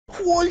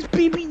twice,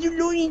 baby. The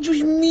line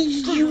just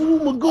missed you.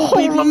 Oh my god,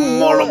 baby.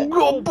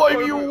 God,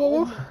 baby.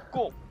 Oh my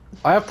god.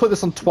 I have put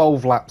this on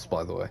 12 laps,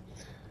 by the way.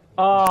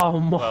 Oh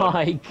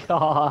my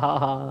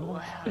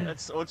god.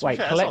 Wait,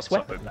 collect so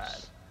weapons. bad.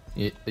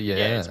 Yeah.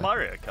 Yeah, it's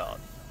Mario Kart.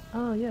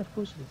 Oh yeah, of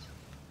course it is.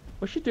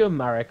 We should do a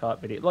Mario Kart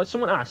video. Like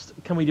someone asked,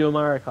 can we do a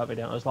Mario Kart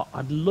video? I was like,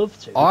 I'd love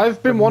to.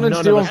 I've been but wanting to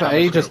none do of one us for have a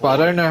ages, Switch. but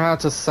I don't know how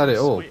to set it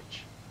up.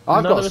 Switch.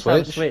 I've None got of a us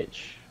have Switch.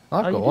 Switch.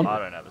 I've Oh, got you one. do? I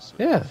don't have a Switch.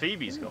 Yeah.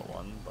 Phoebe's got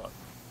one, but...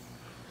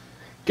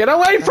 Get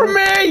away from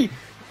me!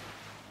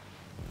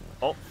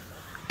 Oh.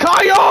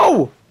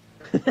 Kyle!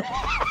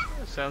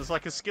 Sounds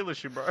like a skill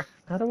issue, bro.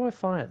 How do I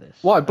fire this?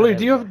 Why, Blue? Okay.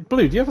 Do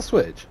you have a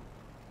Switch?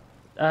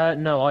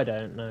 No, I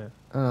don't. No.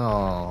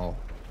 Oh,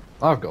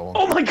 I've got one.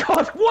 Oh my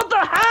god! What the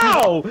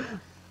hell?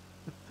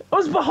 I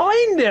was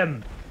behind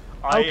him.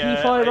 How can you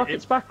fire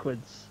rockets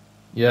backwards?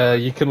 Yeah,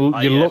 you can.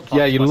 You look. fucked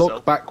Yeah, you myself.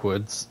 look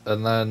backwards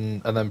and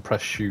then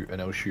press shoot and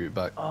it'll shoot it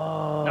back.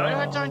 Oh.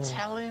 No, don't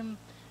tell him.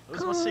 It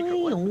was my secret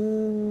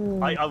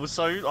weapon. I was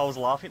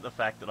laughing at the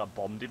fact that I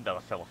bombed him that I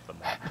fell off the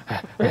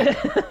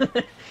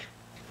map.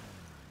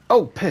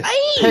 Oh, piss!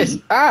 Aye! Piss!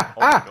 Ah! Oh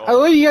my Ah! God.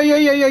 Oh,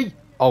 yeah!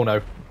 Oh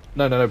no!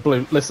 No!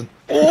 Blue, listen.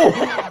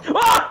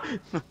 Oh!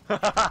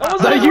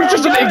 No, you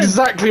just did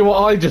exactly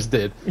what I just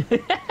did.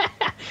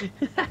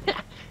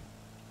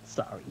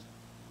 Sorry.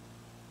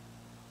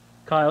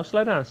 Kyle,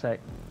 slow down a sec.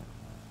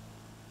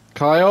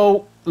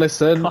 Kyle,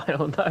 listen.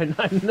 Kyle, no.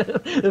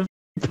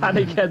 The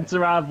panic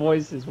enter our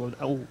voices.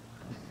 Oh,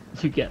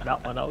 you get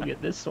that one. I'll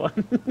get this one.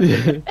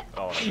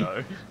 Oh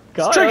no.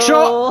 Kyle! Trick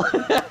shot!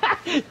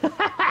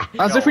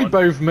 As if we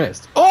both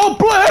missed. Oh,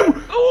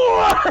 Blue!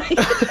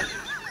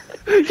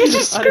 You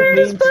just I didn't screwed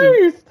us mean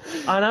to.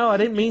 both! I know, I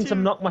didn't mean to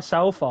knock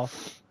myself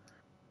off.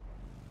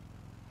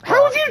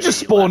 How have you just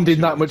spawned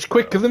in that much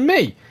quicker than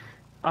me?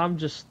 I'm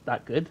just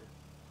that good.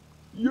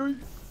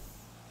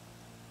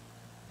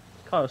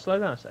 Kyle, slow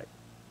down a sec.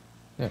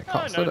 Yeah,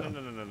 can't slow No.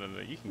 down.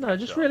 You can No, catch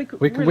just up. really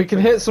quick. We can quick.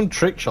 hit some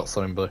trick shots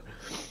on him, Blue.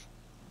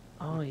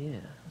 Oh yeah,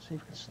 let's see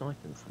if we can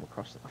snipe him from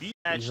across the. If you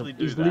actually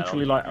do He's that,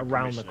 literally I'll like give you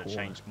around the permission to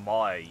corner. change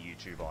my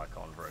YouTube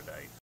icon for a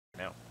day.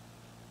 Now.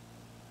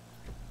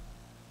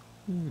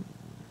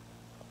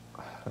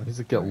 I need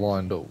to get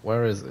lined up.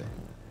 Where is he?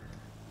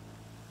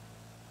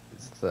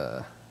 He's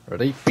there.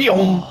 Ready? Pew!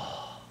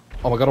 Oh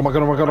my god, oh my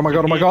god, oh my god, oh my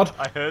god, oh my god!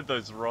 I heard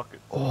those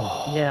rockets.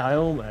 Oh. Yeah, I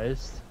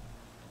almost.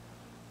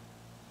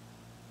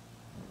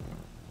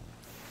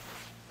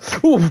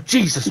 Oh,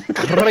 Jesus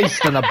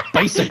Christ, and a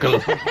bicycle!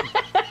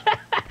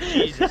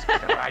 Jesus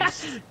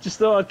Christ. Just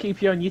thought I'd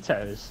keep you on your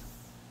toes.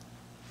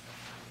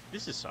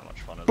 This is so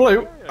much fun. isn't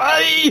Blue! it?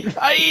 Aye!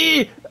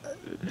 Aye!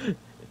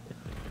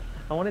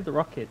 I wanted the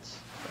rockets.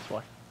 That's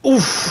why.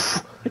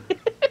 Oof!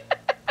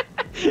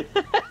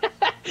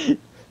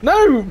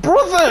 No,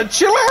 brother,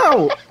 chill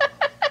out!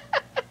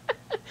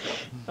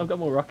 I've got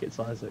more rockets,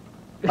 Isaac.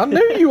 I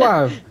know you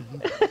have.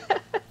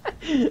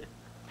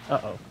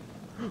 Uh-oh.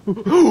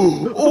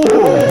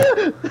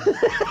 Oh!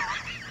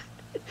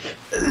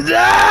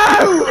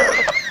 No!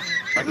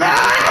 No!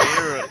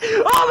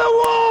 On the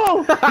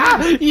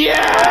wall!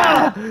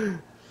 Yeah!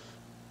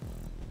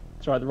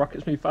 It's alright, the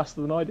rockets move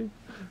faster than I do.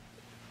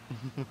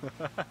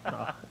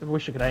 I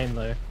wish I could aim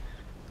though.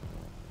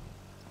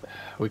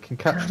 We can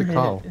catch the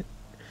car.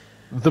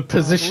 The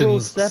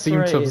positions seem to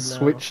have separated now.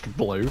 switched,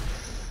 Blue.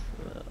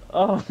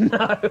 Oh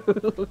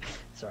no!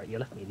 Sorry, you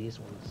left me these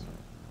ones.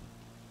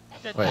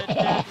 Wait.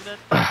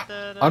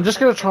 I'm just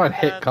gonna try and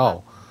hit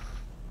Carl.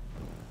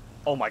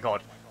 Oh my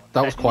god.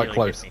 That was quite nearly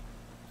close. hit me.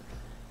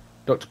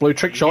 Dr. Blue,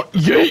 trick You shot. hit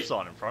the stop Yeet!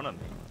 sign in front of me.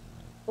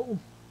 Oh.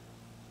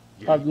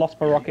 I've lost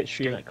my rocket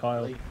shooting at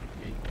Kyle.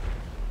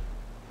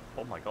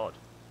 Oh my god.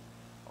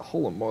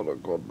 Oh my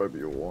god, baby,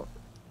 you what?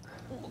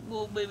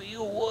 Oh, baby,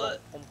 you what?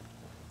 Oh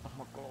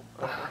my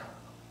god.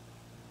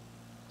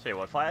 Tell you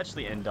what, if I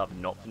actually end up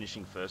not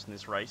finishing first in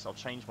this race, I'll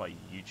change my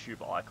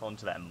YouTube icon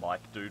to that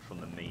Mike dude from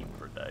the meme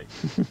for a day.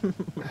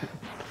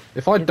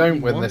 If I Yeah, but don't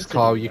you win want this, to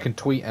Carl, do you that. can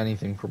tweet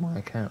anything from my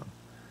account.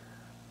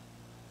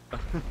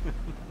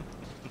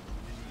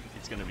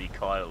 It's gonna be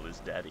Kyle as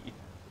daddy.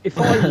 If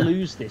I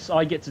lose this,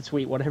 I get to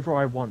tweet whatever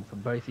I want from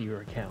both of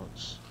your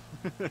accounts.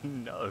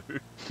 No.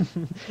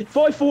 If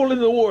I fall in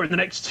the water in the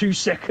next 2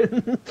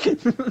 seconds,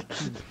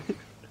 if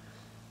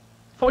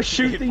I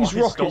shoot If these I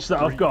rockets stop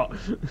that I've got,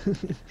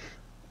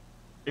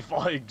 If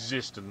I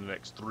exist in the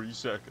next 3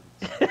 seconds.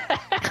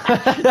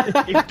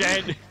 if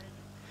Dan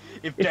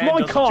If Dan my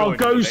doesn't car join in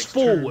the goes next 2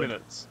 forward.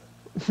 minutes,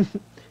 if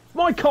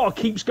my car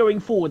keeps going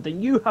forward,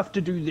 then you have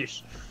to do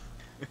this.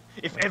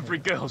 if every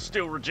girl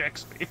still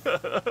rejects me.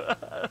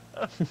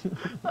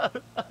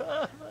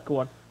 Go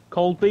on.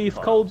 Cold beef,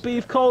 cold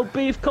beef, cold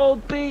beef,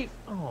 cold beef.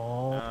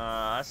 Oh,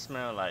 I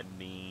smell like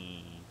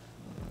beef.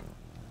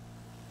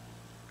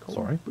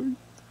 Sorry.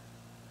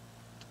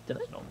 did I?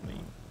 It's not me.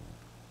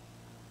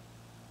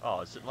 Oh,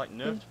 is it like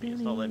nerfed me?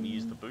 It's not letting me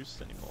use the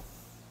boost anymore.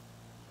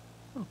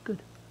 Oh, good.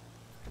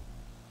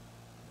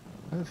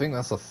 I don't think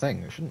that's a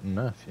thing. It shouldn't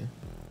nerf you.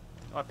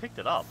 I picked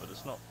it up, but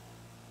it's not.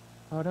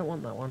 Oh, I don't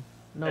want that one.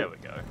 No. There we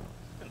go. I was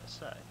gonna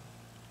say.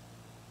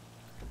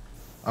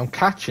 I'm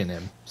catching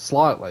him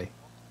slightly.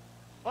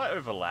 I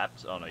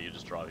overlapped. Oh no, you're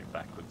just driving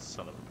backwards,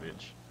 son of a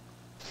bitch.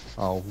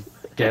 Oh,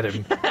 get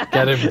him.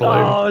 Get him, Blue. Oh,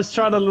 I was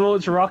trying to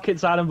launch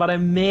rockets at him, but I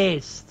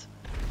missed.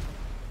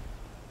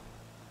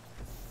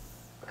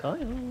 Kyle.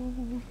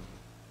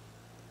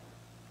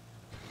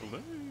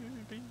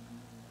 Bluebees.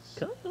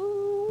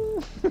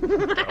 Kyle.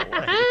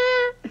 away.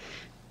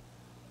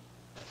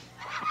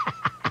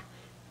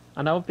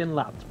 I know I've been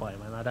lapped by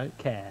him, and I don't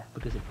care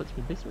because it puts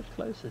me this much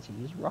closer to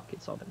use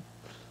rockets on him.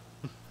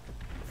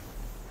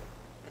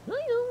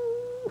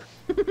 Kyle.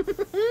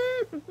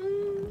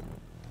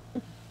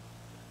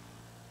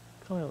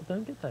 Kyle,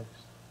 don't get those.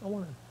 I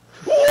want him.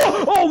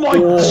 Oh my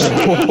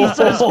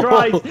Jesus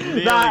Christ!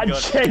 Nearly That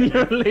got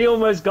genuinely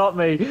almost got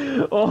me.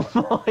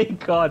 Oh my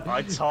God!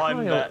 I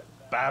timed Kyle, that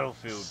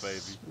battlefield, baby.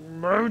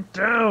 slow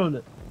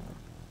down.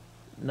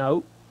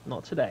 No,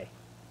 not today.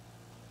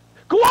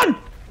 Go on!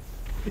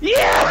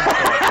 Yeah!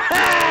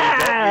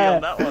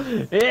 On that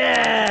one.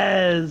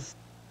 Yes!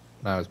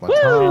 Now is my Woo!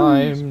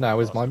 time. Now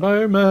is my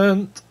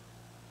moment.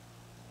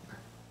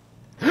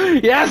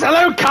 Yes,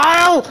 hello,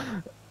 Kyle!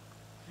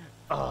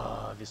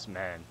 Ah, this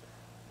man.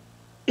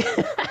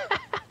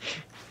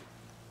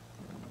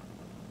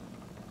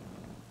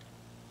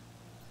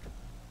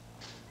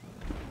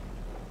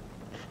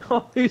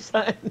 Oh, who's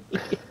that?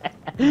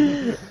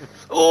 Yeah.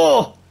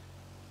 Oh!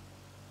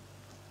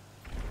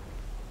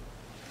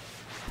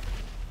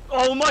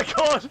 Oh my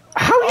god!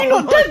 How are you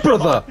not dead,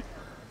 brother?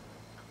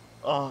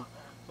 Oh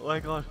my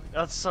god,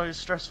 that's so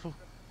stressful.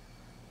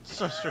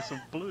 So stressful.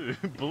 Blue.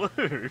 Blue.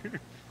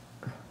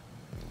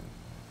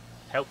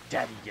 Help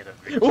Daddy get a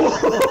victory.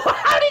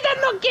 How did that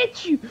not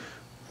get you?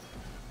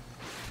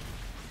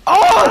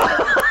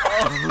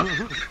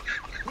 Oh!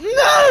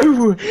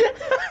 No!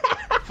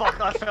 Fuck,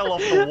 I fell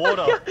off the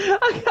water.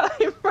 I got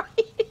him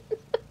right.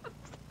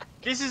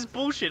 This is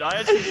bullshit. I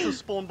actually still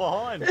spawned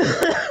behind.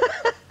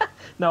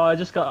 No, I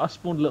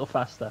spawned a little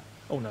faster.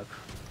 Oh no.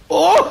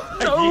 Oh!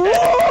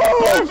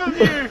 Both of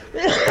you!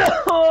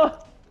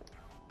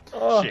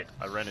 Oh. Shit,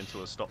 I ran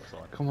into a stop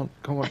sign. Come on,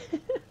 come on.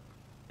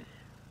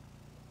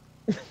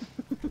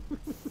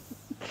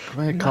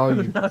 Come here, Kyle.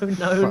 you No, no, fat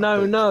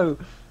no, bitch. no.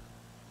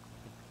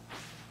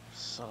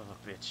 Son of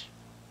a bitch.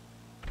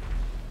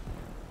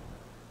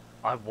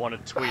 I want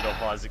to tweet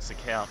off Isaac's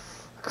account.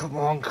 Come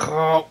on,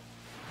 Kyle.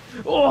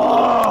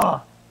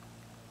 Oh!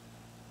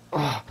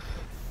 Oh.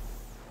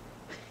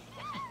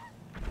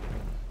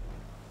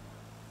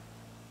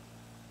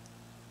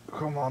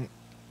 Come on.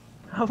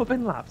 How have I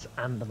been lapped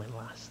and I'm in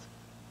last?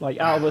 Like,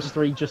 out of us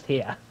three just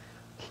here.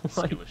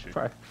 Like, Skill issue.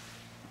 bro.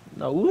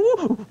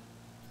 No.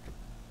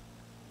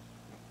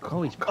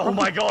 Oh, he's Oh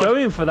my god!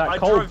 going for that I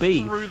cold drove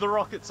beef. through the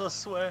rockets, I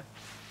swear.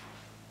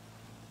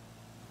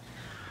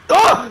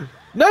 Oh!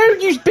 No,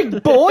 you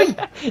big boy!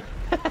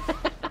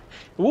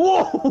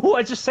 Whoa!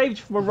 I just saved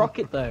you from a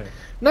rocket though.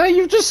 No,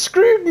 you've just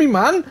screwed me,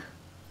 man.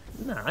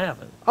 No, I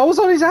haven't. I was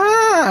on his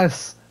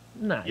ass.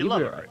 No, You you'll love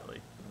be it, alright.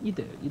 really. You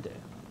do, you do.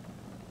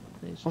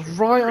 It's I was true.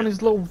 right on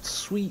his little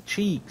sweet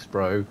cheeks,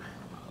 bro.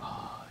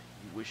 Oh,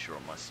 you wish you were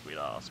on my sweet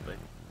ass, baby.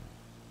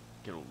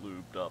 Get all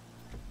lubed up.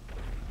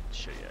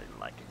 Show you how you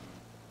like it.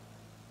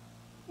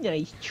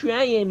 Nice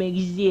try,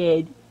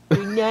 MXZ. But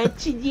not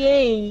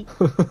today.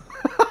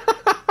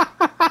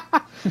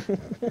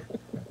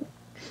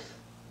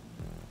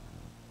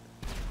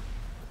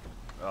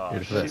 Oh,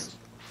 Here's shit. this.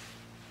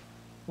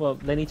 Well,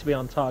 they need to be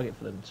on target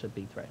for them to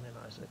be threatening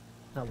Isaac.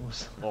 That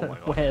was Oh my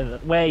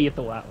God. where you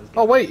thought that was Oh,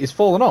 going. wait, it's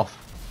fallen off.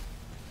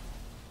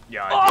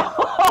 Yeah,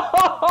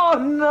 I Oh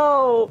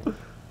no!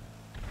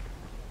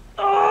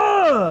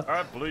 Oh!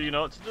 Alright, Blue, you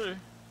know what to do.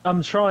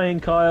 I'm trying,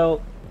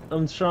 Kyle.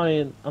 I'm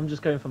trying. I'm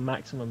just going for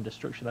maximum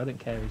destruction. I don't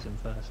care who's in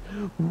first.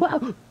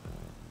 Wow!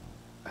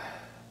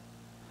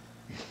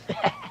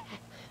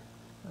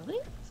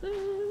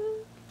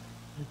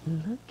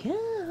 Look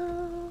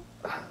out.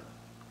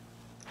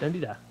 Don't do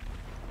that.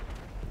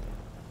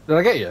 Did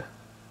I get you?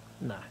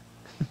 No.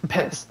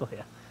 Pissed. Still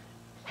here.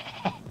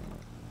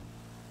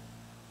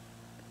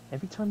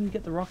 Every time you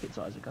get the rockets,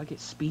 Isaac, I get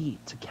speed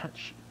to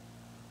catch you.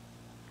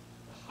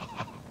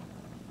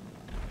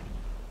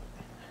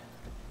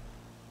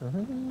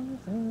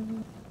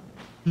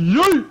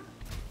 No!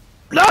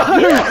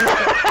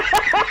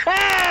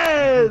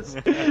 Yes!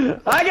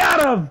 I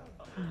got him!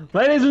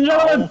 Ladies and Oh,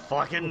 gentlemen,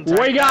 fucking we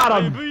take got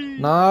that, him. baby.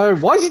 No,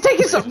 why is he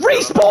taking so...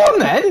 Respawn,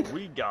 then!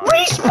 We got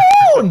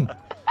Respawn!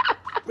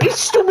 He's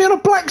still me on a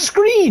black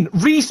screen!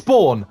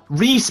 Respawn!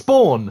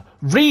 Respawn!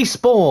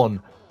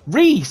 Respawn!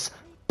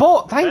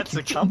 Respawn! Thank That's you.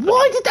 a company.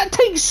 Why did that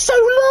take so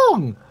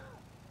long?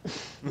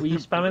 were you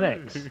spamming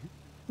X?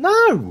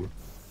 No!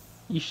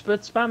 You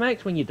spam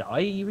X when you die,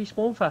 you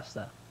respawn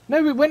faster.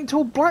 No, it went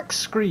to a black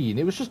screen.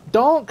 It was just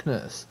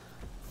darkness.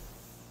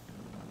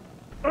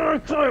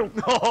 Kyle!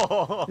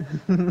 Oh.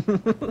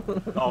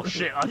 Oh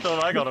shit, I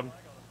thought I got him.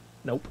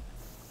 Nope.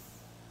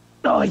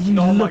 Oh, you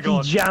Oh my lucky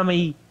God.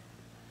 jammy!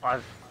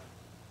 I've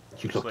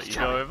You just look let you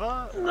jammy. go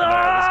over.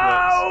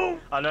 No!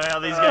 I know how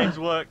these games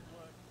work.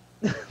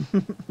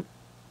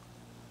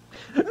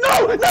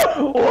 No!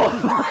 No!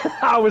 Oh,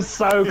 that was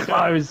so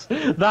close.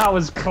 That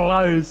was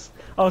close.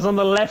 I was on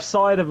the left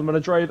side of him and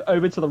I drove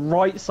over to the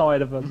right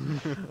side of him.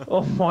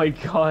 Oh my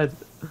god.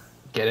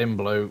 Get him,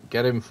 Blue.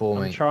 Get him for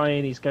I'm me.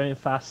 trying, he's going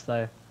fast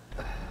though.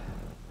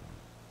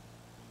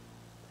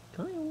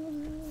 Kyle.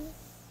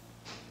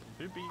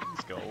 Two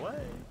beans, go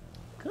away.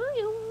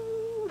 Kyle.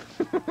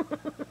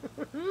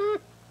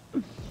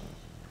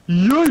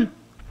 Yay!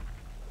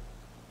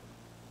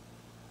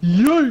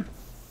 Yay!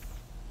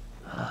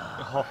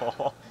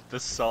 Oh, the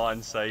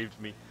sign saved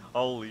me.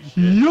 Holy shit.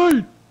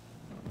 Yay!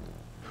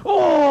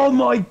 Oh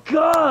my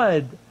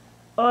god!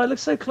 Oh, it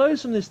looks so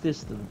close from this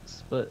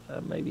distance, but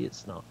maybe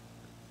it's not.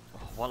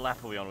 What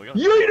lap are we on? We got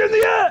Yeet in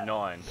the air!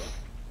 9.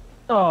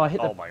 Oh, I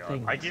hit the Oh my god.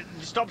 thing. I did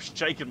stop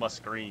shaking my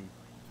screen.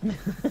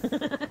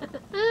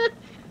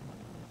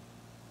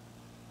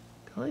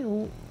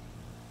 Kyle,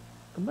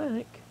 come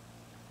back.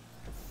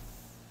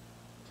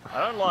 I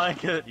don't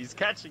like it. He's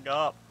catching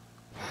up.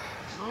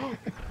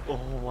 Oh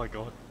my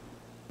god.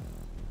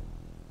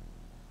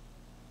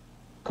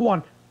 Come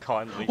on.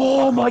 Kindly.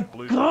 Oh fuck my off,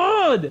 Blue.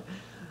 god!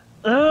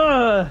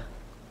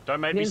 Don't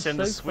make me Getting send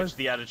the so switch close.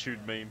 the attitude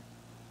meme.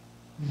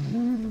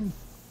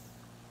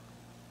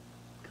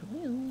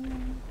 Kyle.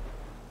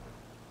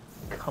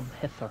 Come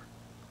hither.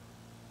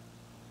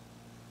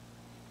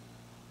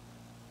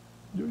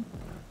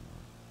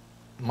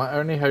 My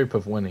only hope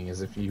of winning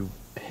is if you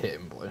hit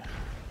him, Blue.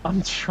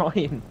 I'm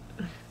trying.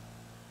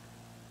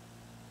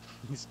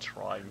 He's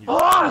trying. He's Oh,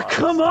 trying.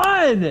 come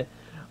on!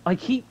 I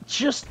keep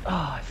just...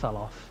 Oh, I fell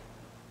off.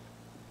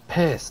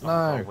 Piss, Oh,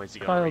 no. where's he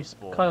Kyle, gonna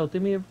respawn? Kyle, do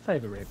me a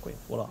favour real quick.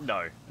 What up?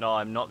 No, no,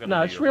 I'm not gonna.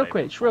 No, do it's you a real favour.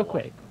 quick, it's real Hold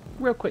on. quick.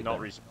 Real quick. Not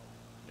though. respawn.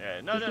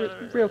 Yeah, no, Just no, no,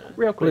 no, real no.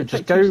 quick. Blue,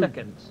 just Take 2 go.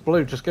 seconds.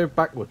 Blue, just go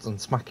backwards and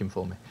smack him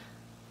for me.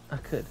 I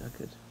could.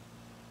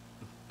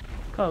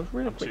 Kyle,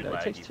 real I'm quick too though. It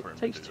laggy takes, for him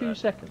to takes do 2 that.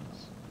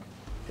 seconds.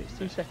 Takes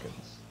 2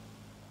 seconds.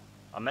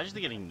 I'm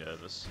actually getting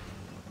nervous.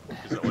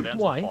 Because we're down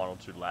to Why? the final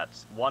 2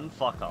 laps. One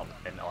fuck up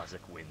and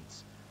Isaac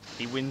wins.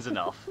 He wins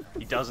enough.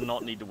 He does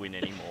not need to win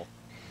anymore.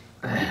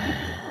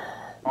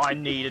 I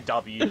need a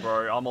W,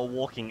 bro. I'm a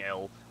walking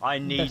L. I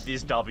need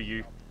this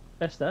W.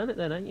 Best earn it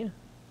then, ain't you?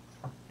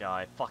 Yeah,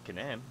 I fucking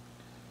am.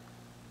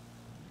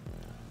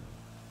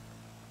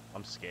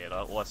 I'm scared.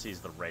 All I see is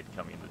the red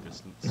coming in the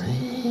distance.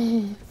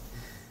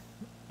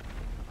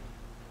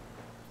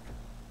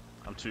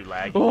 I'm too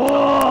laggy.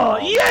 Oh,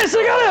 yes,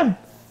 I got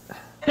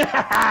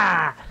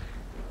him!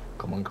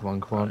 Come on, come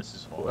on, come Oh, on. this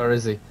is fine. Where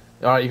is he?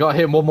 Alright, you gotta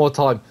hit him one more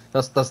time.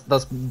 That's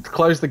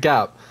close the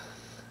gap.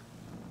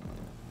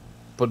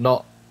 But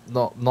not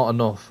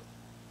enough.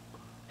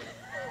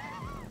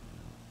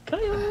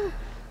 Kyle!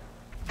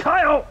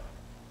 Kyle!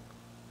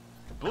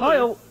 Blue.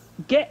 Kyle,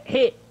 get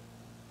hit!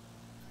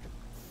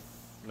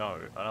 No,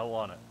 I don't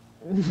want it.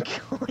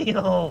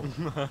 Kyle!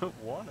 I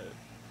don't want it.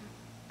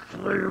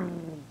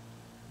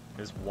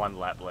 There's 1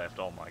 lap left.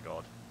 Oh my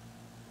god.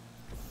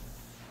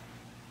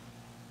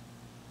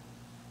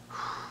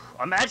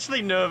 I'm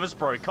actually nervous,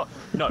 bro.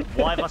 No,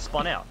 why have I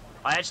spun out?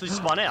 I actually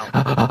spun out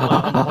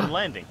on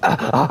landing.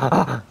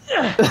 Oh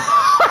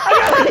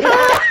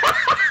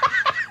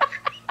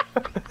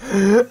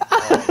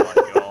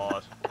my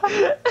god.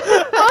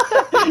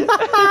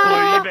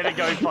 Blue, you better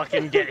go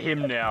fucking get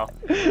him now.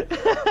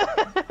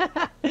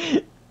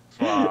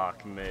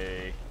 Fuck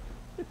me.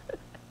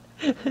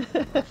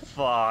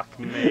 Fuck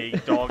me,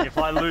 dog. If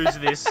I lose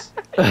this...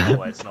 Oh,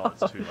 wait, it's not.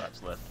 It's 2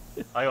 laps left.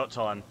 I got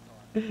time.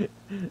 I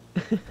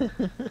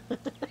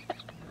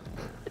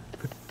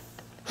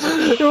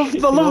love that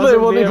it wasn't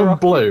wasn't near even Rocky.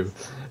 blue.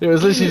 It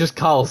was literally just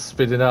Carl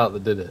spitting out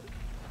that did it.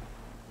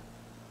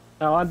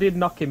 Oh, I did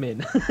knock him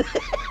in.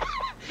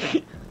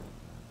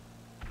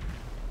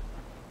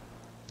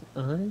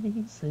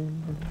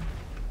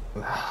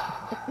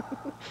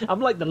 I'm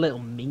like the little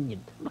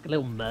minion. I'm like a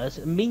little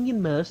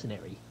minion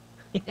mercenary.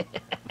 He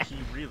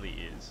really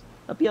is.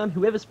 I'll be on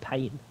whoever's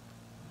paying.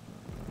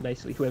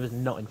 Basically, whoever's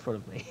not in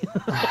front of me.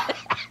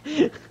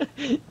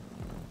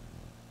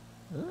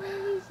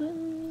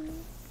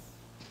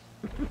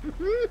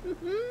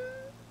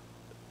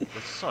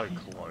 We're so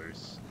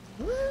close.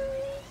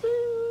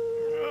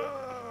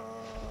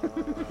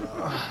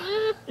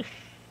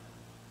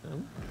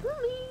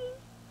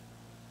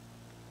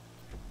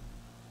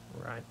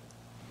 Right,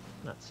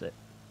 that's it.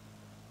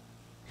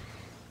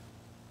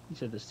 You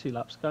said there's 2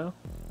 laps, Kyle?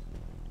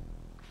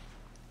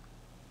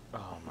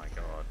 Oh my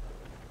god.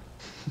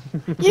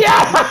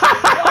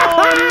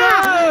 Oh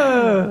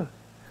no!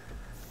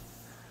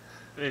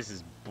 This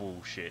is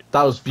bullshit.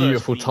 That was First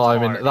beautiful the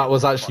timing. entirety That of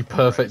was the actually fucking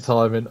perfect race.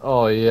 timing.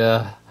 Oh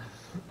yeah.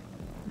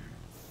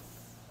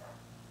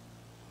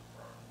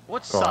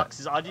 What Right. sucks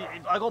is I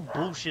got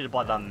bullshitted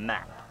by the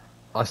map.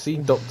 I see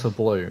Dr.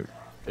 Blue.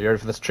 Are you ready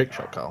for this trick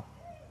shot, Carl?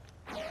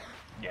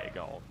 Yeah,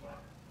 go on.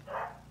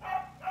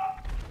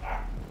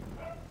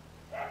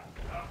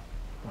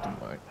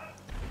 Didn't work.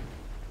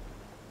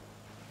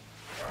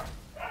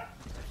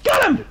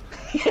 Got him!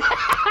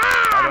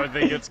 I don't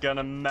think it's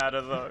gonna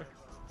matter though.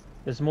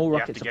 There's more You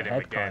have rockets to up get him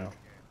ahead, again. Kyle.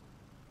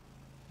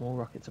 More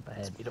rockets up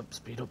ahead. Speed up,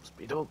 speed up,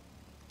 speed up.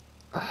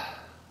 Oh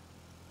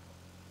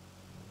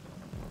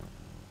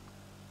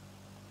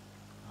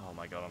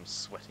my god, I'm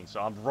sweating.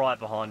 So I'm right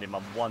behind him.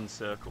 I'm one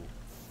circle.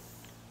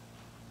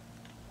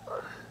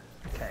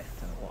 Okay,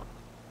 don't know what.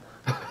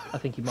 I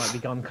think he might be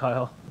gone,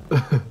 Kyle.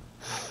 I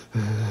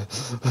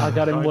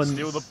got him Don't once.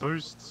 steal the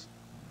boosts.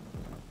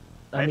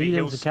 I Maybe need him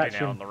he'll to spin catch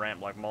out him. on the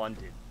ramp like mine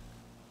did.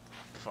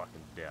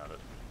 Fucking doubt it.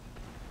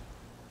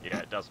 Yeah,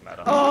 it doesn't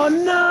matter. Oh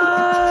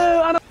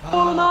no! And I've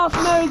fallen off.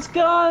 No, it's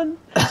gone.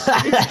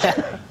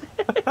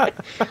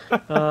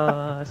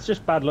 It's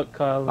just bad luck,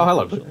 Kyle. Oh,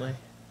 hello. Unfortunately.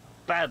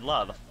 Bad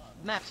luck. The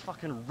map's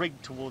fucking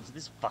rigged towards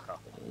this fucker.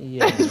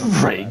 Yeah, It's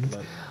bad rigged.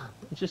 luck.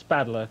 It's just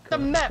bad luck. The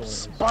that's map all it is.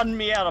 spun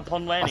me out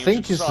upon landing. I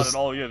think Just it's decided, just-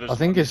 oh, yeah, there's I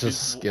think an it's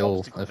just invisible skill,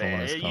 obstacle if I'm there.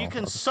 honest, You Carl.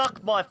 can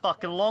suck my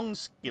fucking long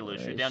skill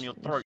issue down your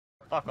throat.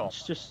 Fuck off.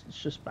 It's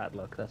just bad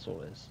luck. That's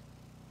all it is.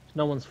 It's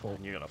no one's fault.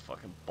 And you're gonna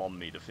fucking bomb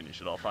me to finish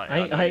it off,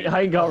 ain't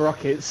I ain't got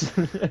rockets.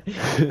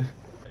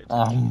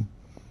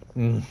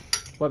 Mm,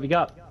 What have you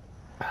got?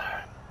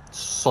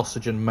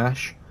 sausage and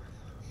mash.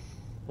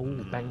 Oh,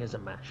 bangers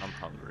and mash. I'm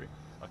hungry.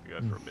 I could go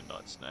for a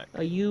midnight snack.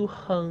 Are you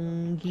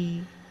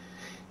hungry?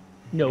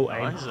 No,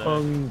 I'm Isaac.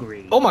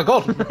 hungry. Oh my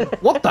god!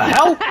 What the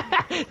hell?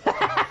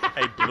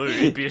 Hey, Blue,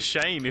 it'd be a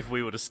shame if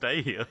we were to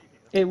stay here.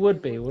 It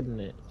would be,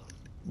 wouldn't it?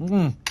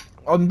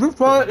 I'm just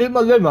trying to eat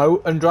my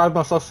limo and drive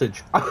my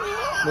sausage.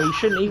 Well, you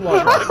shouldn't eat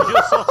one. Drive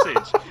your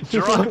sausage.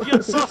 Drive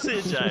your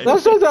sausage, eh?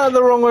 That's just out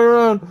the wrong way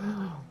around.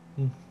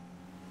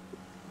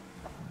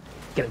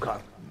 Get him,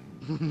 Kyle.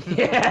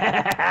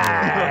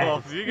 Yeah.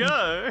 Off you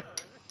go.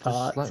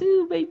 Part like-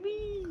 2,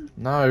 baby.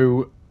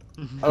 No.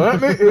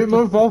 Let me eat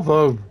my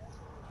sausage.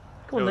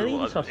 Come on, then eat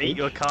your sausage. Eat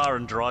your car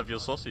and drive your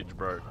sausage,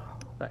 bro.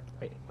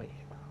 Wait.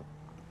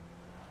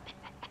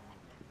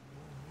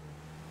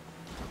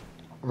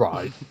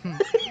 Right.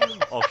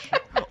 Oh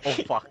shit. Oh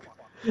fuck.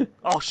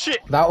 Oh shit.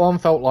 That one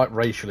felt like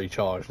racially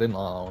charged, didn't that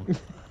one?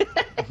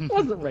 It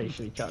wasn't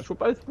racially charged. We're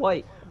both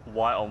white.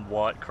 White on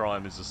white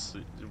crime is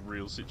a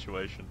real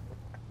situation.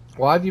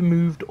 Why have you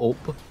moved up?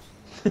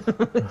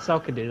 Sal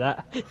can do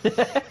that.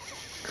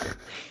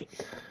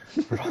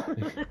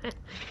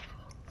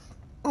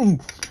 Oh,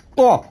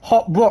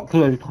 hot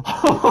broccoli.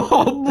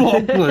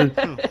 Hot broccoli.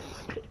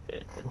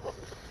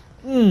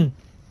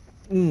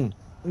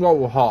 That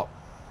was hot.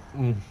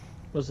 Was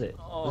it? Was it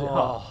Oh.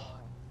 hot?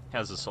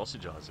 How's the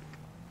sausage, Isaac?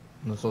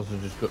 The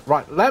sausage is good.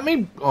 Right, let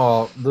me.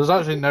 Oh, there's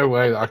actually no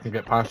way that I can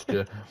get past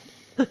you.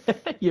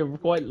 You're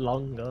quite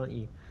long, aren't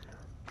you?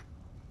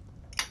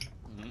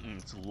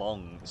 It's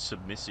long,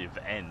 submissive,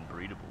 and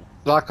breedable.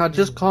 Like, I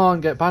just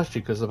can't get past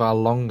you because of how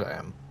long I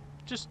am.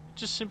 Just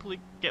simply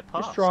get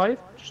past. Just drive.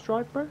 Just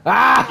drive, bro.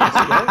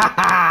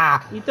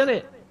 Ah! You done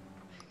it.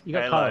 You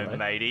got Kyle, Hello, though.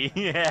 matey.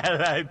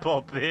 Hello,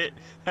 Poppet.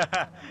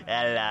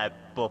 Hello,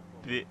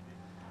 Poppet.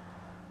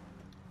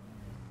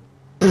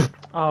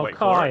 Oh, Wait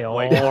Kyle.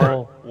 for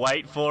it.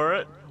 Wait for it. Wait for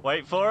it.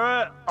 Wait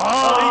for it. Oh,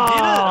 he did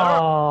it. I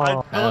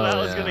thought Hell that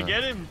was yeah. gonna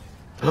get him.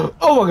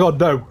 Oh my god,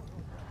 no!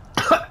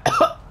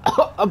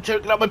 I'm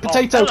choking up my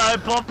potato! Oh, hello,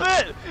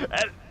 Poppet.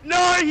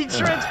 No, he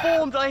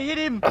transformed. I hit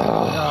him. He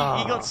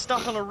got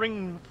stuck on a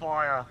ring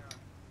fire.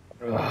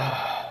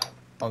 I'm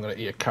gonna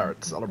eat a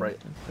carrot to celebrate.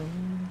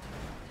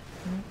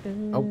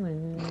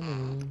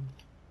 Oh.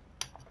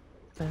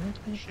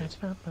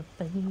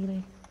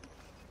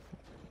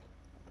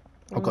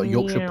 I've got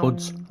Yorkshire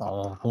puds.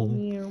 Oh.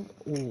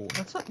 Ooh,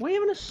 that's like, we're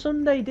having a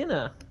Sunday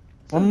dinner.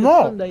 I'm Sounds like a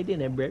not. Sunday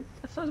dinner, bro.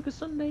 That sounds like a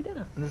Sunday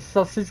dinner.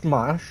 Sausage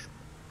mash,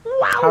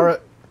 Wow.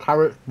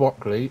 carrot,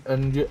 broccoli,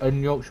 and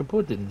Yorkshire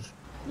puddings.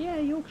 Yeah,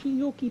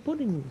 Yorkie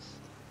puddings.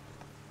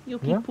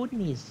 Yorkie Yeah.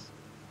 puddings.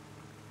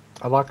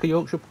 I like a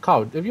Yorkshire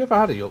cow. Have you ever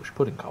had a Yorkshire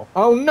pudding, Carl?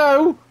 Oh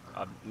no!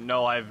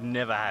 No, I've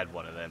never had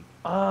one of them.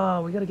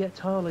 Oh, we gotta get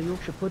Tyler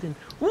Yorkshire pudding.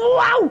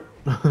 Wow!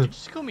 Did you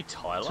just call me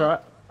Tyler? It's alright.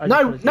 I just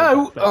No, wanted to do a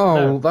no! backflip. Oh,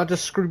 No. that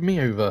just screwed me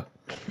over.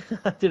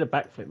 I did a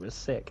backflip, it was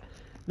sick.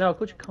 No, I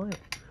called you Kyle.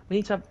 We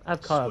need to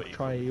have Kyle Sweet,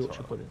 try a Yorkshire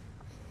Tyler. pudding.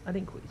 I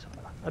didn't call you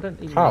Tyler. I don't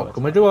even know Carl, what's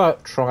can we like. do a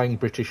trying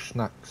British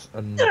snacks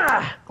and...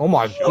 Ah! Oh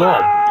my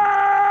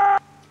god!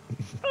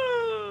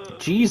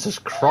 Jesus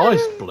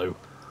Christ, Blue.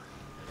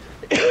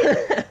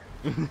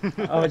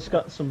 Oh, I just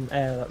got some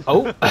air. That's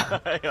Oh!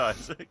 Hey,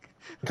 Isaac.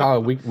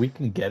 Carl, we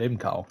can get him,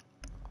 Carl.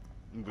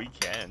 We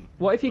can.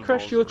 What if you The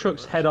crashed balls your are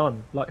trucks reversed. head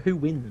on? Like, who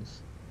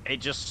wins? It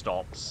just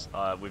stops.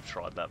 We've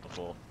tried that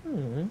before.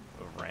 Hmm.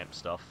 With ramp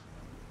stuff.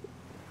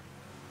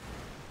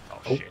 Oh,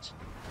 Oh. shit.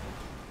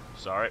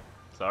 Sorry.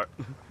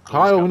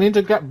 Kyle, we need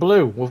to get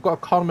Blue. We've got a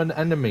common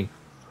enemy.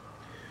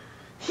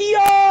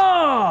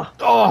 Yeah!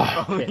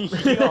 Oh!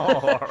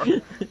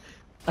 Yar.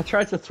 I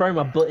tried to throw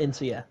my butt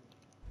into you.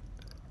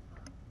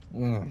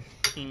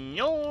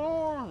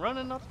 Yar,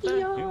 running up that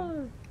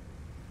hill.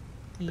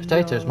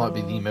 Potatoes might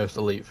be the most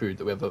elite food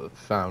that we've ever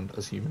found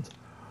as humans.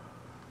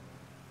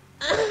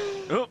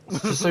 Oh.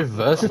 It's just so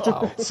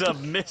versatile.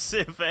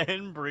 Submissive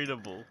and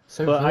breedable.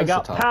 So But I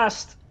got versatile.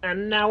 past,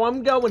 and now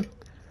I'm going.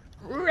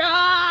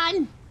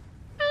 Run!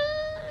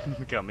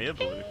 Come here,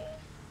 Blue.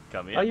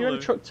 Come here, Oh, you're in Blue.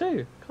 a truck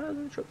too. Kyle's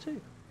in a truck too.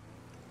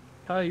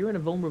 Kyle, you're in a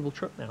vulnerable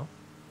truck now.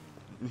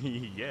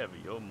 Yeah, but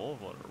you're more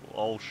vulnerable.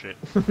 Oh shit.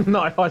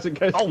 No, if Isaac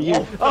goes Oh, for you.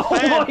 oh, Oh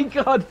man. my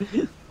god!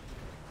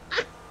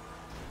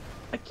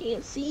 I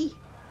can't see.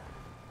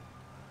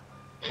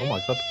 Oh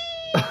my god.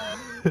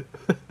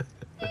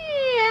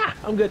 Yeah,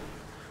 I'm good.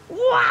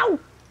 Wow!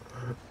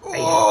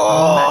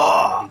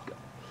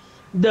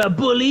 The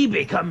bully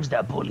becomes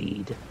the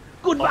bullied.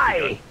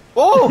 Goodbye.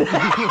 Oh!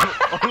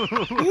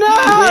 No!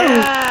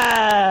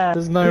 Yeah!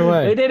 There's no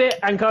way. They did it,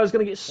 and Kyle's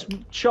gonna get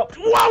chopped.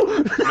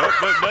 Whoa!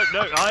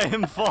 No, I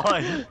am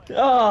fine.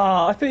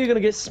 Oh, I thought you were gonna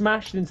get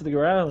smashed into the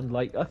ground.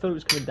 Like I thought it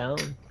was coming down.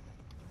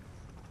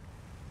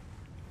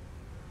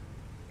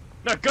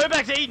 No, go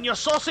back to eating your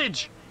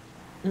sausage.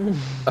 That's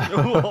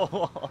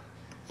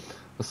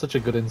such a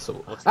good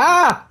insult. What's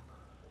Ah!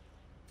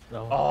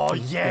 Oh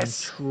he's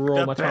yes, been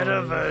the better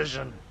traumatized.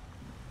 version.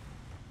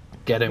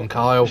 Get him,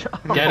 Kyle. Get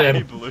Hey,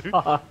 him. Blue.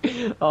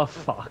 Oh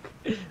fuck!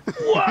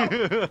 Whoa!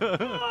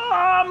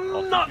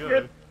 I'm not you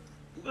good.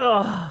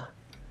 Oh.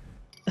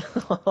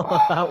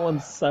 That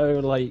one's so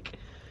like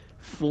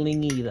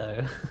flingy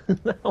though.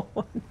 That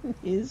one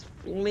is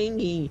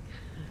flingy.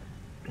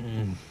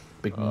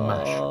 Big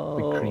mash.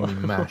 Big creamy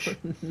mash.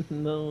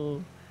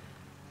 No.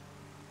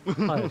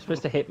 Oh, you're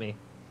supposed to hit me.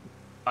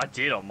 I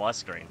did on my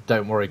screen.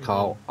 Don't worry,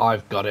 Kyle.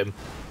 I've got him.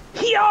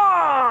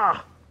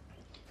 Yeah!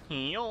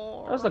 That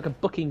Oh was like a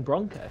bucking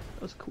bronco.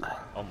 That was cool.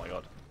 my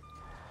god.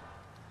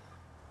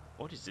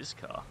 What is this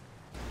car?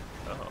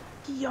 Oh.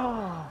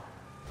 Yeah!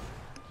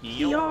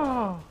 Yo.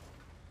 Yeah!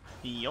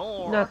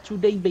 Yo. Not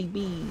today,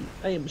 baby.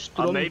 I am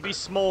strong. I may be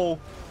small,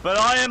 but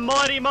I am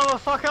mighty,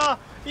 motherfucker!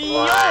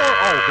 Yo!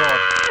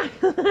 Oh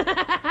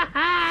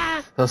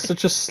god. That's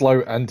such a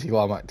slow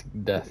anticlimactic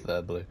death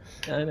there, Blue.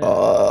 I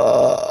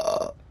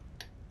know.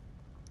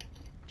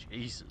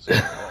 Jesus.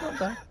 Not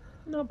bad.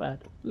 Not bad.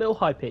 A little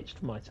high pitched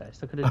for my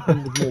taste. I could have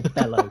done with more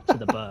bellow to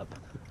the burp.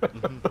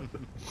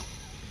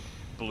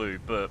 Blue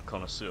burp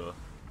connoisseur.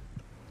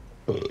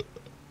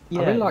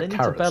 Yeah, really like they need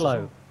carrots to as bellow.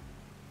 well.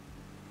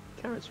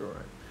 Carrots are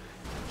alright.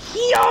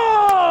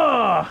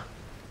 Yeah!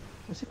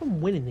 As if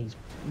I'm winning these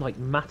like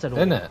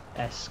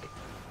Matador-esque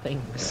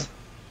things.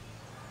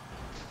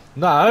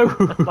 No!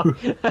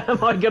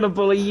 Am I gonna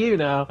bully you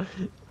now?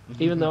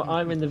 Even though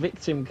I'm in the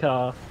victim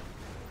car.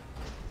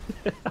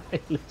 I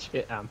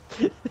legit am.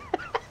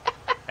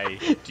 Hey,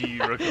 do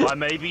you I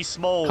may be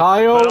small,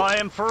 Kyle. but I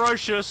am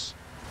ferocious.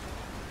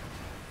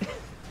 I did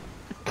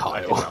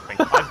Kyle. nothing.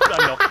 I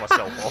knocked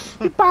myself off.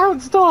 He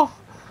bounced off!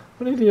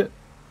 What an idiot.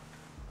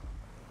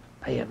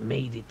 I have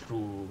made it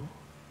through.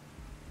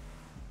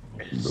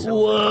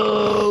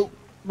 Whoa!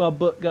 My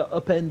butt got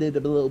upended a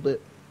little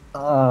bit.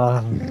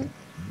 Pardon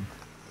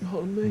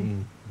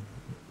me.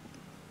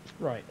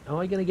 Right, am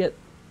I gonna get...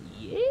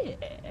 Yeah!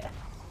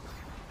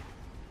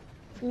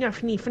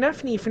 Fnuffney,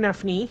 fnuffney,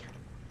 fnuffney.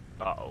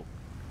 Uh-oh.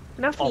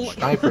 Fnuffney. my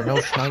Sniper, no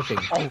sniping.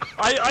 Oh,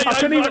 I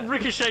couldn't even-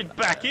 ricocheted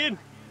back in.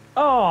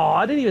 Oh,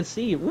 I didn't even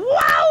see you.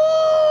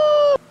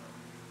 Wow!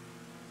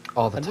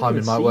 Oh, the I didn't timing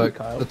even might see you, work.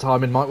 Kyle. The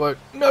timing might work.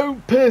 No,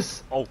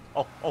 piss! Oh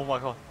my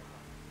god.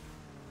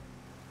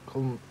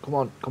 Come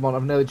on,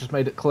 I've nearly just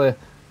made it clear.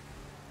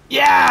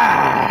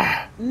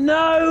 Yeah!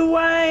 No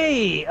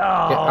way!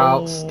 Oh. Get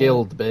out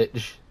skilled,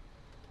 bitch.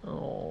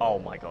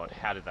 Oh my god,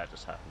 how did that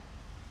just happen?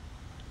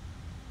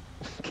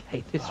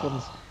 Okay, this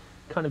one's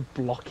kind of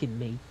blocking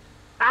me.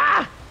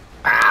 Ah!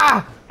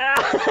 Ah!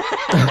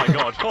 Oh my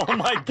god, oh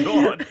my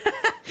god.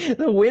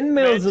 The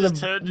windmills Man are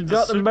just turned into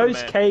got the most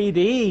Superman.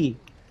 KD.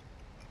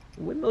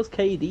 The windmills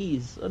KD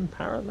is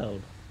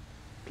unparalleled.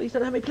 Please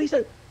don't have me, please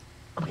don't.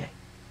 Okay.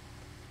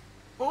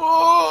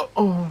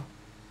 Oh!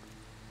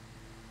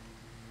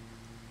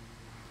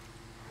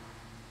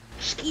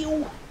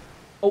 Skill.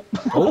 Oh.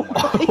 Oh,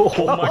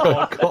 Oh my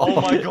god,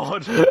 oh my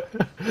god.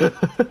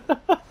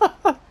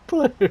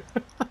 Blue.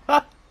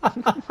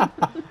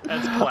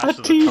 That's Clash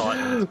of the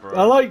Titans, bro.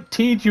 I like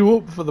teed you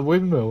up for the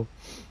windmill.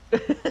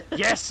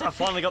 Yes, I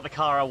finally got the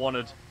car I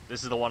wanted.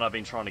 This is the one I've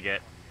been trying to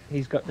get.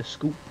 He's got the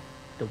scoop,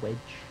 the wedge.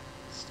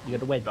 You got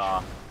the wedge.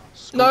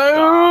 Scoop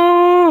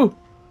No!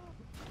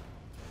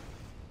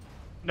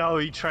 No,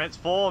 he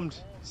transformed.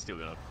 Still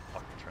gonna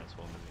fucking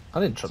transform, is I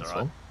didn't It's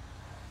transform,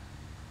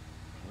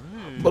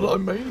 he? but I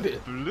made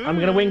it. Blue. I'm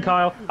gonna win,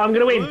 Kyle. I'm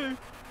gonna win. Blue.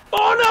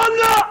 Oh no, I'm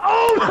not!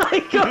 Oh my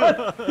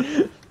god!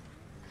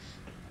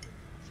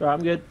 It's alright,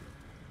 I'm good.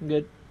 I'm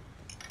good.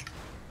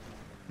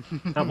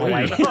 Out my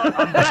way.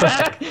 I'm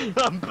back!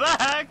 I'm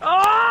back!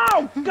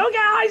 Oh! Go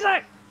get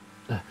Isaac!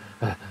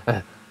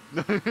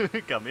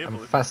 Come here, I'm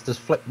Blue. fast as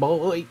flip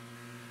boy.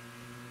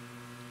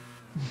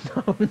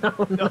 No.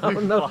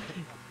 Fuck.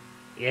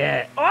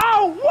 Yeah.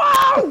 Oh,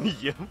 whoa!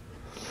 Yeah.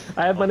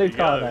 I have my new Off you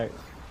car go. now.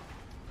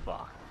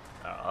 Fuck.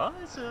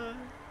 Isaac.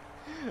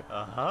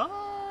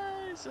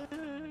 Isaac.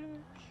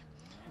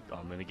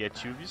 I'm gonna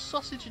get you with your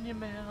sausage in your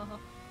mouth.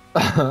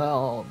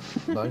 Oh,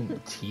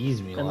 don't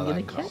tease me I'm like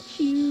gonna that. Carl. catch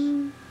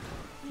you.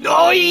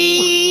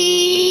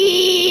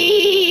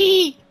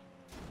 Oi!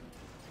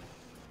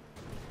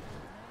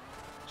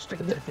 Straight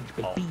to the finish,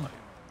 Oh baby. my.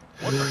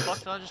 What the fuck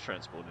did I just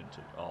transport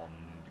into? Oh,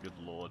 good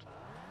lord.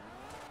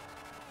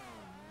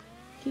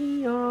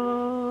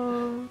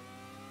 Here.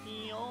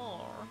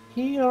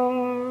 Here.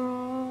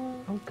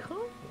 Oh,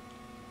 Carl.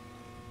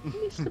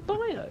 Mr.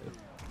 Bio.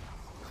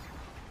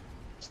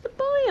 Mr.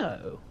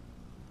 Bio.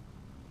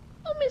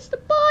 Oh, Mr.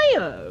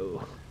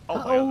 Bio. Oh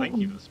my god, thank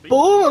you for the speech.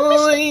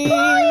 Boys!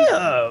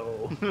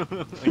 Bio.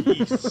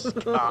 You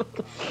cuck.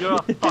 You're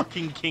a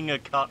fucking king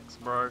of cucks,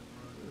 bro.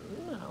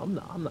 No,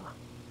 I'm not.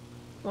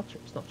 Not true.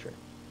 It's not true.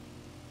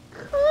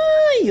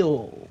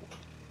 Kyle.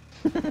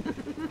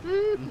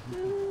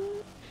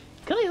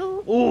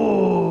 Kyle.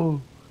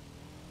 Oh.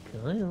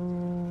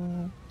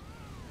 Kyle.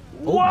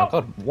 Oh my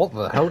god, what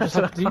the hell just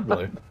happened to you,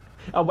 Blue?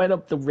 I went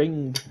up the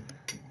ring.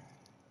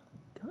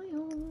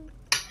 Kyle.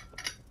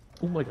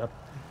 Oh my god.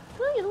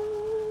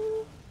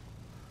 Kyle.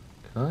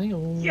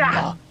 Kyle.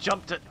 Yeah. Oh,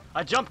 jumped it.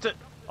 I jumped it.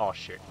 Oh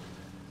shit.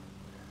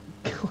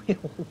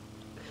 Kyle.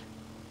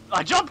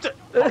 I jumped it.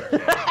 Oh,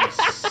 yeah,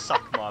 you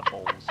suck my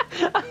balls.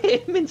 I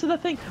hit him into the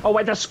thing. Oh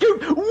wait, the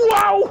scoop.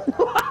 Wow.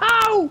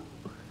 Wow.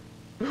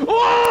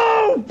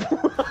 Oh.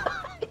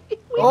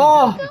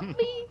 Oh! Got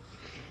me.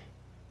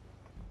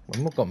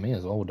 Well, got me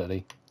as well,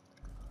 Daddy.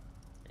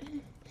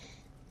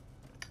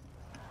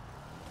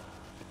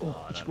 Oh,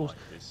 I itchy don't balls. like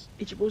this.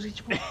 Itchy balls.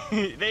 Itchy balls.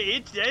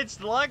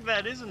 It's like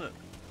that, isn't it?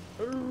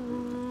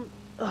 Oh,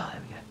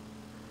 there we go.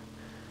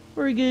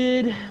 We're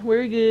good.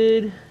 We're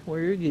good.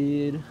 We're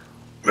good.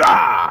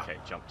 Ah! Okay,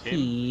 jumped him.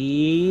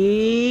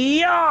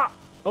 Yeah.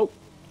 Oh,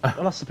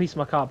 I lost a piece of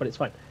my car, but it's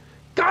fine.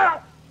 Go!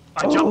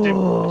 I jumped him.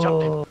 I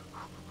jumped him.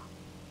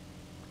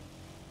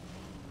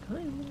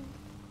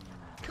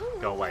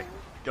 Go away.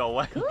 Go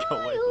away. Go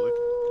away,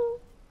 Blue.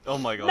 Oh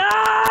my god. No!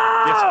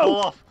 Yes, fall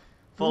off.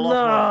 Fall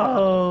off.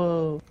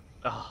 No!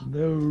 Oh,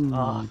 No.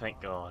 oh, thank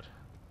god.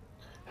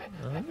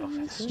 Oh, that's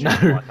No.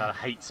 stupid. Like, I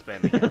hate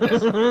spamming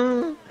this.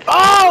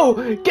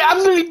 Oh! Get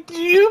absolutely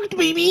duked,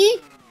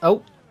 baby!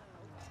 Oh.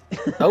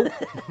 Oh.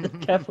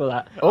 Careful of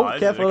that. Oh, Isaac.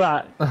 Careful of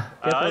that.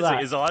 Careful of Isaac,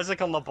 that. is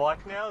Isaac on the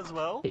bike now as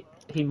well?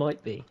 He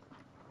might be.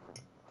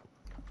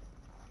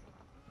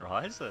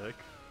 Isaac?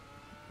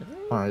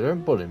 Alright,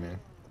 don't bully me.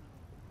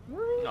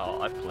 No,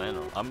 I plan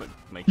on. I'm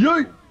making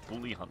Yay!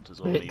 bully hunters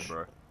on me, Bitch.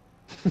 bro.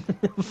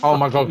 Oh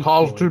my god,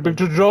 Carl's too big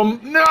to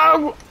jump.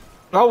 No!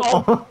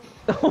 Oh!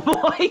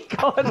 Oh my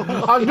god!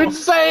 I've been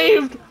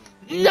saved!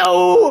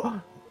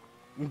 No!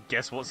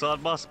 Guess what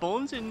side my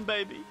spawn's in,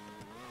 baby?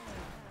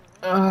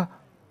 Uh,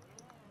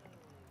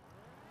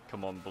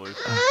 Come on, Blue. Blue.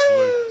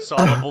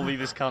 Cyber bully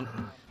this cunt.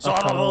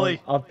 Cyber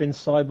bully! I've been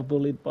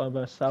cyberbullied by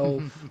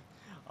myself.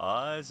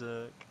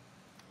 Isaac.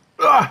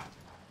 uh,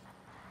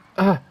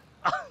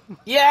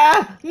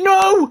 yeah!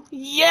 No!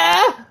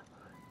 Yeah!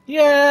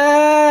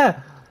 Yeah!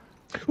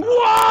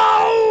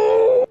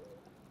 Whoa!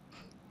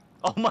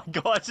 Oh my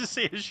god, I just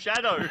see a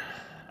shadow!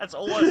 That's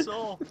all I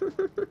saw!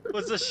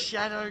 Was a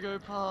shadow go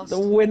past? The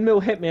windmill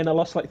hit me and I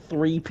lost like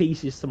 3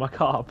 pieces to my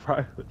car,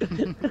 bro.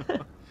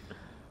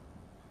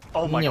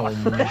 Oh my god,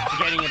 Yum.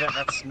 forgetting about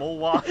that small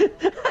one.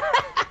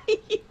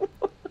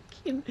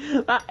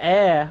 That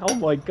air, oh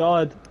my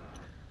god.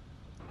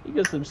 You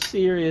got some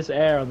serious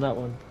air on that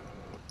one.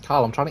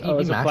 Carl, I'm trying to eat Oh, your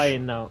it's a mash.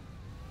 plane now.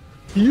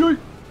 No.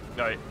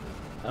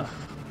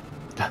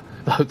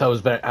 That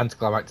was very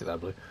anticlimactic there,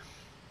 Blue.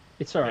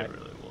 It's alright. It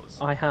really was.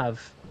 I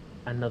have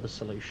another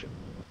solution.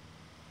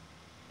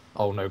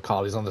 Oh no,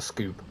 Carl, he's on the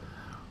scoop.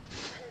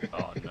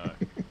 Oh no.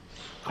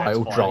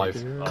 Kyle fine.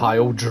 drive. Oh.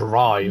 Kyle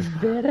drive.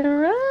 Better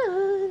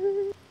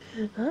run.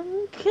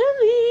 I'm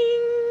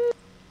coming.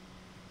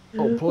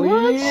 Oh, Watch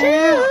please.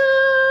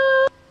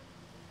 out!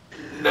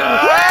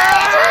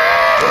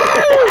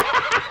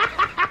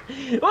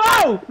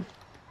 Whoa!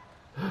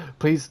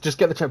 Please, just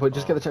get the checkpoint.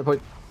 Just get the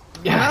checkpoint.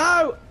 Yes.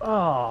 No!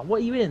 Oh,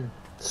 what are you in?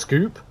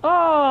 Scoop.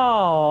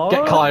 Oh!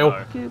 Get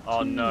Kyle. No.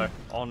 Oh no.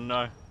 Oh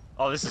no.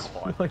 Oh, this is Oh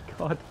fine. my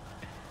god.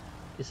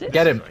 Is it?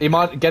 Get him. He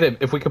might get him.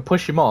 If we can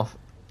push him off.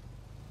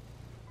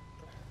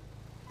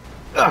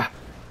 Ah.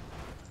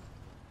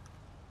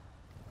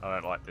 I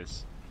don't like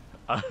this.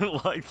 I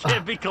don't like.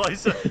 Get me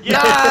closer.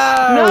 Yes!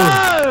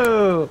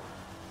 No!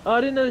 Oh,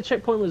 I didn't know the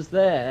checkpoint was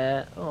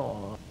there.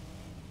 Oh.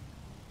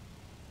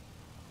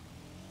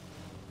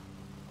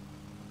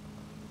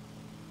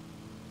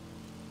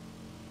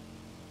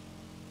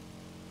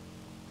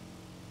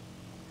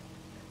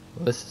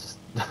 This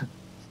is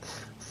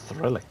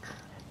thrilling.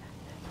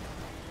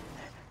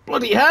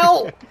 Bloody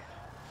hell!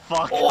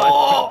 Fuck! Oh! I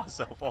got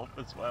myself off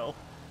as well.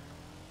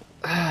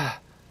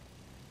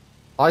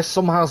 I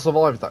somehow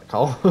survived that,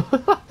 Carl.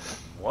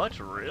 What?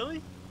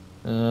 Really?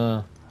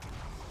 Oh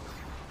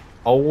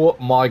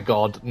my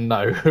god,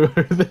 no.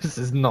 This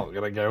is not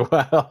gonna go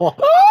well.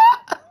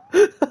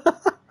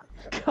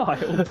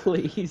 Kyle,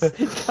 please.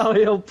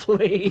 Kyle,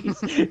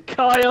 please.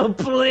 Kyle,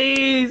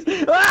 please.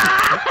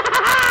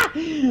 Ah!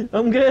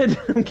 I'm good.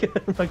 I'm good.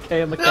 I'm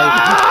okay. I'm okay.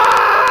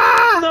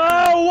 Ah!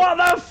 No, what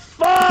the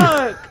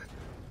fuck?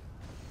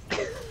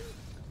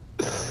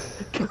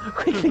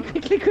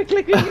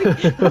 quickly.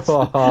 That's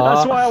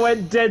why I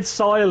went dead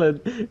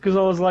silent, because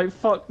I was like,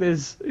 fuck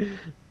this.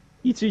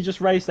 You two just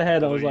raced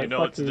ahead. I was Well, like, you know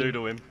fuck what to you. do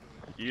to him.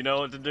 You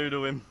know what to do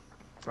to him.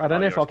 I don't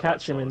know if you're I'll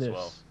catch him close in as this.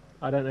 well.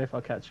 I don't know if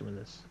I'll catch him in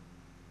this.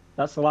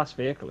 That's the last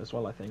vehicle as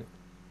well, I think.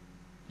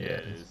 Yeah,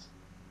 it is.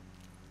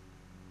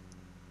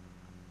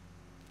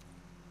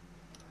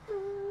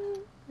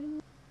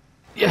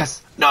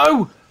 Yes!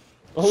 No!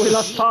 Oh, we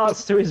lost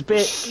parts to his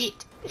bit.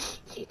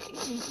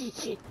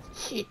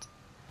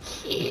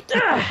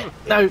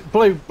 No,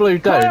 Blue,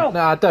 don't. Kyle!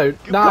 Nah, don't.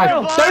 No.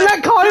 Kyle! Don't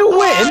let Kyle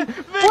win!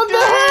 What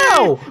the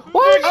hell?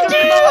 Why would you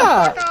do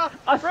that?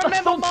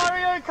 Remember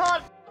Mario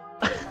Kart?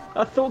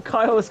 I thought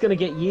Kyle was going to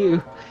get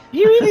you.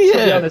 You To be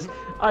idiot! honest,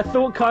 I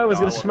thought Kyle was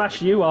No, I going to wasn't.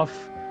 smash you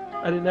off.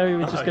 I didn't know he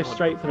would just Oh, go he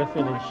straight for the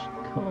finish.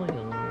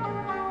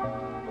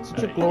 Kyle.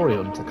 Such a glory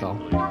hunter, Carl.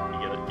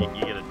 You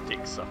get a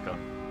dick sucker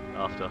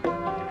after.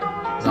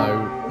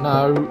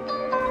 No.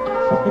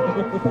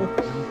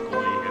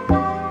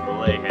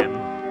 Bully him.